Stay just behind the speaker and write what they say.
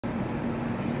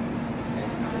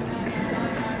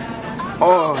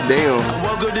Oh, damn.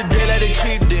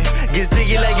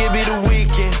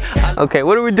 Okay,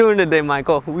 what are we doing today,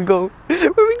 Michael? Where are we going?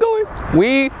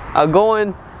 We are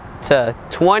going to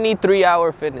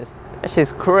 23-hour fitness. That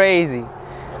shit's crazy.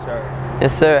 Yes, sir.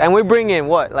 Yes, sir. And we bring in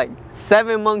what? Like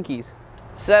 7 monkeys.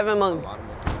 7 monkeys.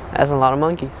 That's a lot of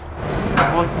monkeys.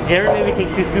 Well, Jared made me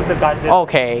take 2 scoops of Godzilla.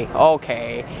 Okay.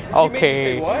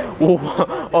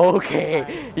 What?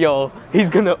 Okay. Yo, he's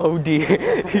gonna OD.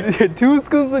 2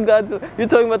 scoops of Godzilla. You're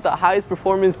talking about the highest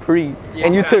performance pre, yeah,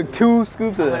 and you took 2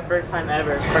 scoops of that. My first time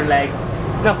ever for legs.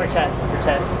 No, for chest. For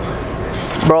chest.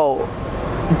 Bro,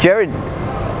 Jared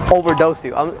overdosed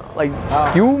you. I'm like,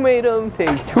 you made him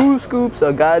take 2 scoops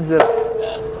of Godzilla.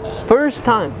 First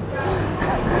time.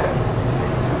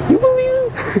 You believe it?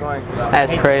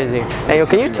 That's crazy. Hey, yo,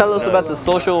 can you tell us about the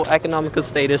social economical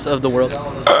status of the world?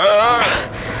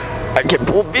 I can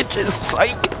pull bitches,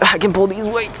 psych. I can pull these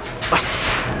weights.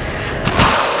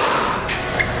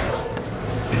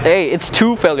 Hey, it's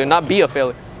to failure, not be a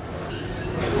failure.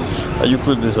 How you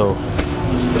flip this over?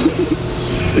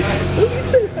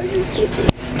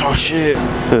 Oh shit.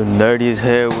 Feel nerdy as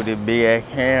hell with a big ass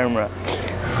camera.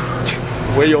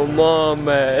 Where your mom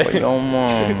at? Where your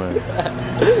mom at?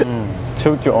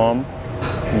 Tilt your arm.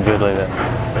 Just like that.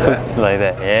 Tilt like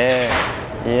that. Yeah.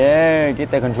 Yeah. Get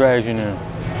that contraction in.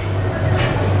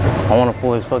 I want to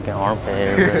pull his fucking armpit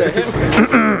hair, bro.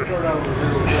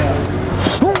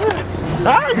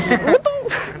 What the?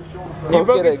 You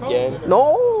broke it again?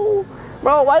 No.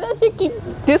 Bro, why does it keep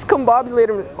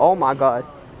discombobulating? Oh my god.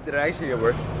 Did it actually get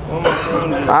worse?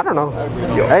 I don't know.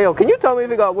 Hey, yo, can you tell me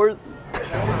if it got worse?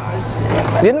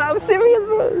 You're not serious,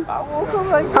 bro. I woke up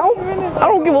like 2 minutes. I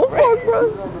don't give a fuck,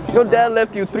 bro. Your dad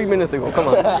left you 3 minutes ago. Come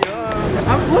on.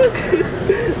 I'm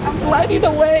gliding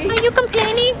away. Are you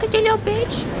complaining because you little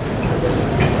bitch?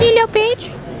 You little bitch?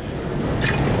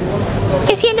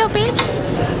 Is he a little bitch?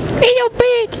 Hey, little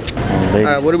bitch.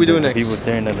 Alright, what are we doing next? People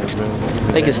staring at us, bro.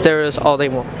 They can stare at us all they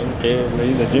want. I'm scared, man.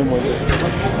 He's a gym with it.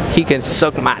 He can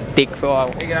suck my dick for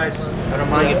all. Hey guys, I don't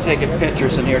mind you taking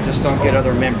pictures in here, just don't get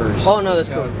other members. Oh no, that's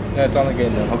cool. Yeah, it's only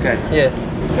getting done. Okay. Yeah.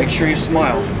 Make sure you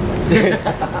smile.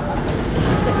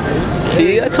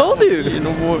 See, I told you.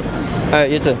 No more. Alright,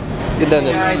 your turn. Get done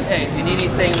Hey there. guys, hey, if you need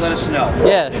anything, let us know.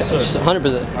 Yeah,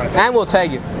 100%. And we'll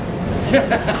tag you.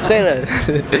 Say that.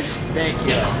 Thank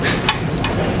you.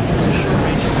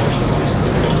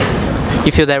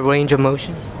 You feel that range of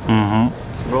motion? Mm-hmm.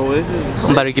 Bro, this is...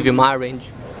 I'm about to give you my range.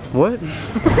 What?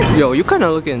 Yo, you kind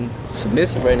of looking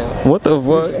submissive right now. What the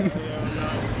fuck?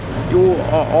 You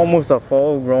are almost a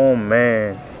full-grown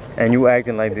man, and you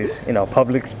acting like this in a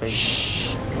public space.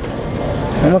 Shh.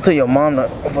 I'm gonna tell your mom to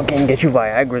fucking get you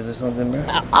Viagra's or something, man.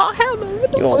 Oh, hell no.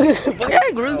 What the fuck?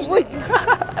 Viagra's? Wait.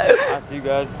 I'll see you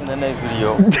guys in the next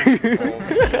video.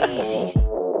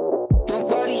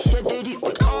 Nobody said that it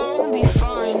would all be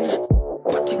fine,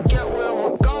 but to get where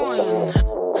we're going,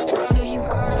 brother, you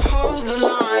gotta hold the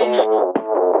line.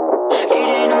 It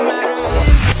ain't a matter of,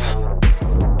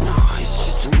 no, it's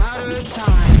just a matter of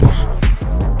time.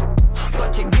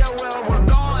 But to get where we're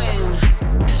going,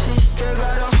 sister,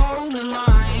 gotta hold the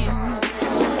line.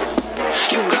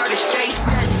 You gotta stay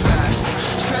steadfast,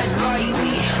 tread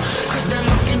lightly, 'cause they're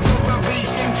looking for a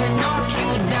reason to knock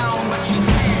you down, but you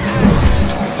can't ask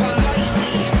too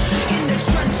politely. In the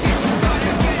trenches, you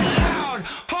gotta get loud,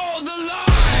 hold the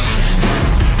line.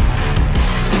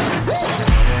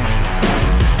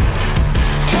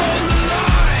 Hold the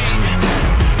line.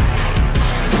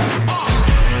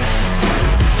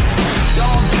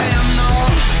 Don't pay 'em no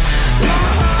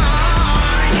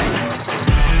mind.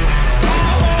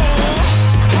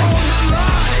 Hold the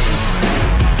line.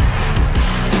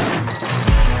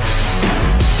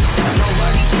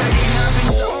 Nobody said it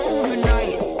happens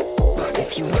overnight, but if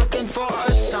you're looking for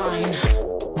a sign,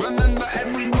 remember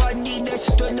everybody that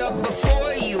stood up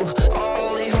before you,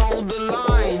 all they hold the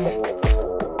line.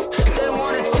 They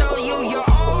wanna tell you you're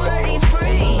already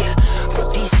free,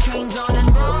 but these chains on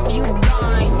and rob you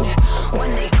blind.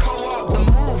 When they call out the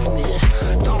movement,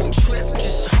 don't trip,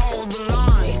 just hold the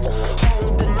line.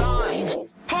 Hold the line.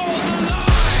 Hold the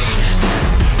line.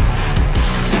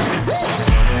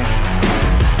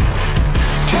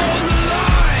 Hold the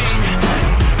line.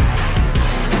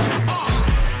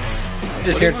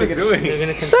 Just here to do it. They're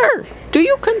gonna Sir, do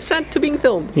you consent to being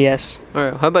filmed? Yes.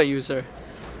 Alright, how about you, sir?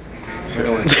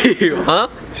 Sure. Huh?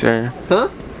 Sure. Huh?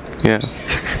 Yeah.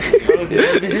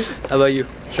 How about you?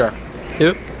 Sure.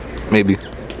 Yep. Maybe.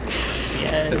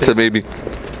 Yes. It's a maybe.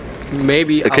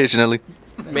 Maybe. Occasionally.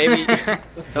 Maybe.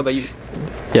 How about you?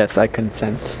 Yes, I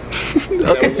consent.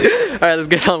 Okay. Alright, let's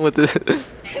get on with this.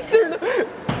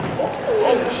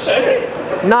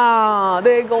 Nah,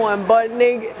 they going butt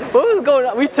naked. What was going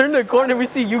on? We turned the corner, we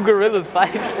see you gorillas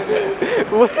fighting.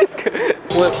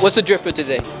 What's the drip for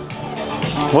today?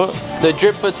 What? The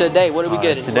drip for today, what are we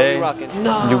getting? Today, what are we rocking?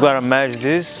 Nah. you gotta match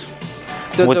this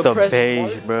with the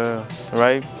beige, bro.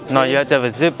 Right? No, you have to have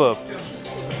a zip up.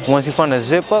 Once you find a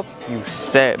zip up, you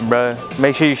set, bro.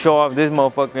 Make sure you show off this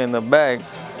motherfucker in the back.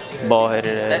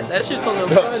 Bald-headed ass. That shit's on the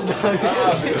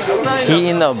front. He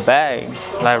in the bag,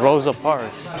 like Rosa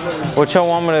Parks. What y'all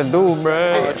want me to do,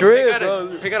 bro? Drip.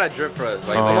 Pick out a drip for us.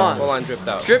 Like, Come on. full on dripped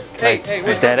out. Drip. Hey,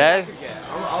 what's Dead ass?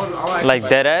 Like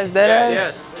dead ass?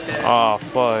 Yes. Oh,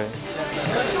 fuck.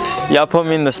 Y'all put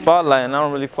me in the spotlight and I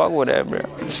don't really fuck with that, bro.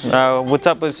 What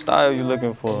type of style you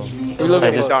looking for? We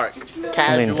looking for Dark.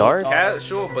 I mean dark?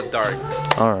 Casual, but dark.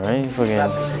 Alright, fucking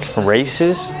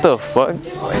racist? The fuck?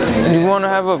 You wanna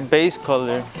have a base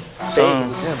color.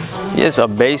 Yes, a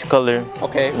base color.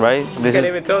 Okay. Right? You This can't is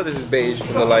even tell this is beige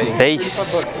from the lighting. base.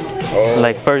 Oh.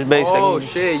 Like first base. Oh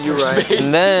second. shit, you're right.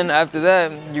 And then after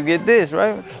that, you get this,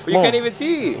 right? But you can't even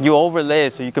see. You overlay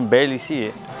it so you can barely see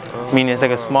it. Meaning it's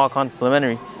like a small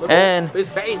complementary. And It's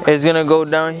fake. it's gonna go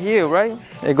down here, right?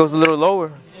 It goes a little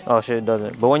lower. Oh shit, it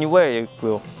doesn't. But when you wear it, it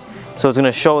will. So it's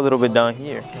gonna show a little bit down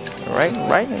here.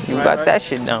 Right? You got that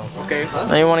shit down. Okay.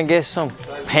 Now you wanna get some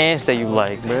pants that you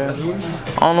like, bro.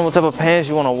 I don't know what type of pants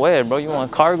you wanna wear, bro. You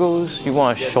want cargos? You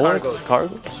want shorts?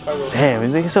 Cargos? Damn,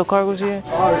 is they sell cargos here?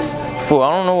 Fool,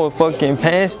 I don't know what fucking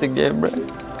pants to get, bro.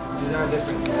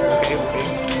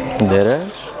 Dead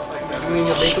ass?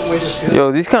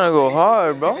 Yo, these kind of go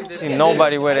hard, bro. See,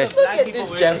 nobody wear that.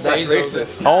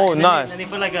 Oh, nah.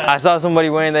 I saw somebody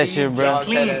wearing that shit, bro. It's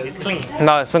clean. It's clean.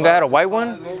 No, some guy had a white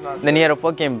one, then he had a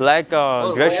fucking black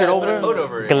dress shirt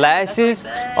over, glasses,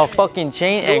 a fucking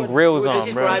chain, and grills on,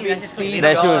 bro. That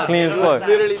shit was clean as fuck.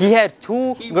 He had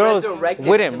two girls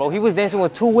with him, bro. He was dancing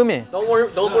with two women. Those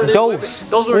were Dos.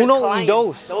 Uno y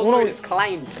dos. Those were his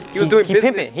clients. He was doing He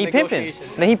business. pimping. He pimping.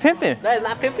 Then he pimping. That is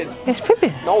not pimping. He's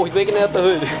pimping. No, he's making it out the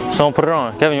hood. So put it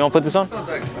on. Kevin, you want to put this on?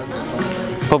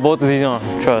 Put both of these on.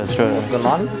 Trust. The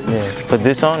money? Yeah. Put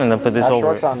this on and then put this That over.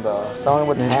 shorts on the selling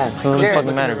with the hand. Doesn't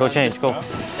fucking matter. Go change. Go.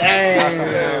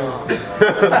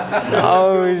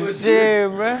 Oh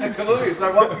shit, bro.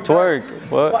 Twerk.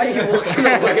 What? Why are you looking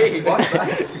away?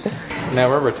 Now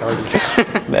we're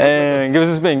retarded. Man, give us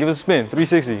a spin. Give us a spin.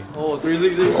 360. Oh,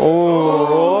 360.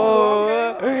 Oh.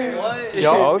 What?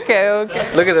 Yo, Okay.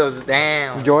 Look at those.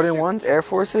 Damn. Jordan 1s, Air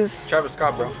Forces. Travis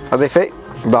Scott, bro. Are they fake?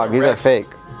 Dog, these are fake.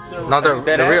 No, they're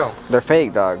real. They're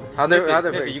fake, dog. How they're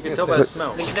fake? You can tell by the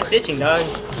smell. Look at the stitching, dog.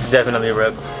 Definitely a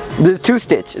rep. This is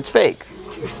 2-stitch. It's fake.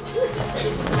 Get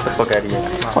the fuck out of here.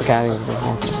 Fuck out of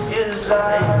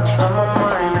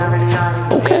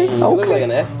here. Okay. You look like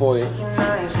an F-boy.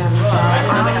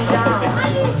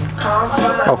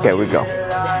 Okay, we go.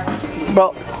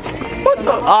 Bro. What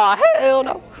the? Ah, hell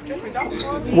no.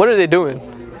 What are they doing?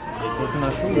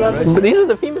 But these are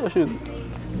the female shoes.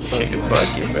 Fuck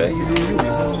it, bro.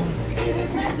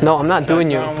 No, I'm not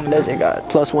doing you. Let you got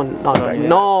 +1 knockback.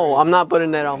 No, I'm not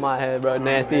putting that on my head, bro.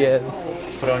 Nasty ass.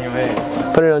 Put it on your head.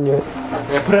 Put it on your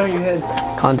head. Yeah, put it on your head.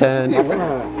 Content.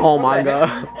 Oh my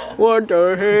god. What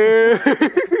the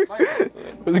heck?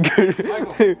 What's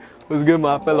good? What's good,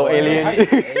 my fellow alien?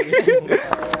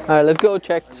 Alright, let's go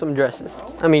check some dresses.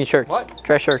 I mean shirts. What?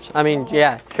 Dress shirts. I mean,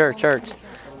 yeah, shirts.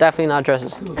 Definitely not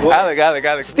dresses.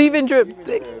 Alec. Steven drip.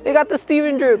 They got the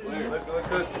Steven drip.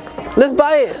 Let's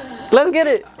buy it. Let's get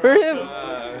it for him.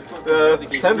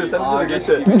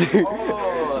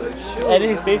 Edit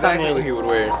his face on Exactly what it. he would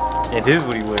wear. It is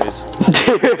what he wears.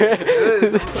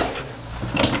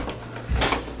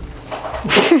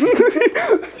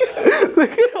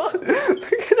 Look at all.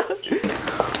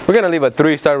 We're gonna leave a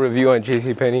 3-star review on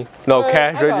Jcpenny. No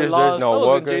cash registers, no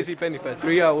workers. Jcpenny for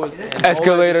 3 hours.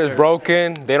 Escalators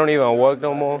broken. They don't even work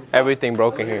no more. Everything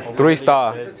broken here.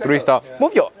 3-star. 3-star.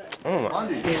 Move your.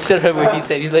 Instead of what he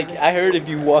said, he's like, I heard if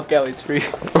you walk out, it's free.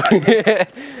 I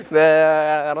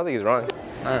don't think he's wrong.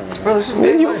 Bro, let's just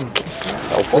wait in line.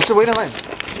 Let's just wait in line.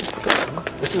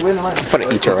 Let's just wait in line. I'm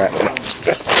gonna eat your rat.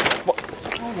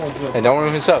 Hey, don't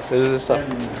ruin his stuff. This is his stuff.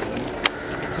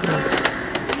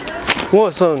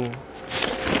 What, son?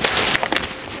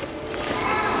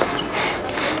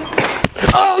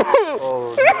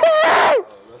 Oh,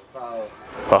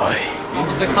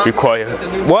 be quiet.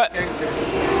 What?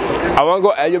 I want to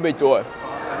go elevator.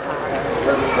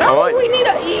 We need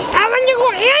to eat. I want to go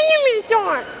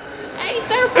elevator. Hey,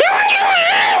 sir.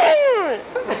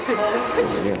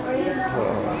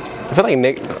 I feel like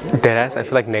Nick, deadass, I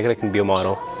feel like Nick can be a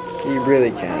model. He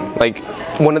really can. Like,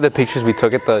 one of the pictures we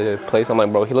took at the place, I'm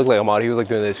like, bro, he looked like a model. He was like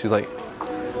doing this. He was like,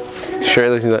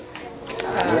 shirtless. He's like,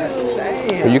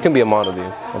 You can be a model, dude.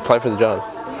 Apply for the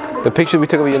job. The picture we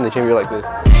took of you in the gym, you're like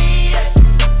this.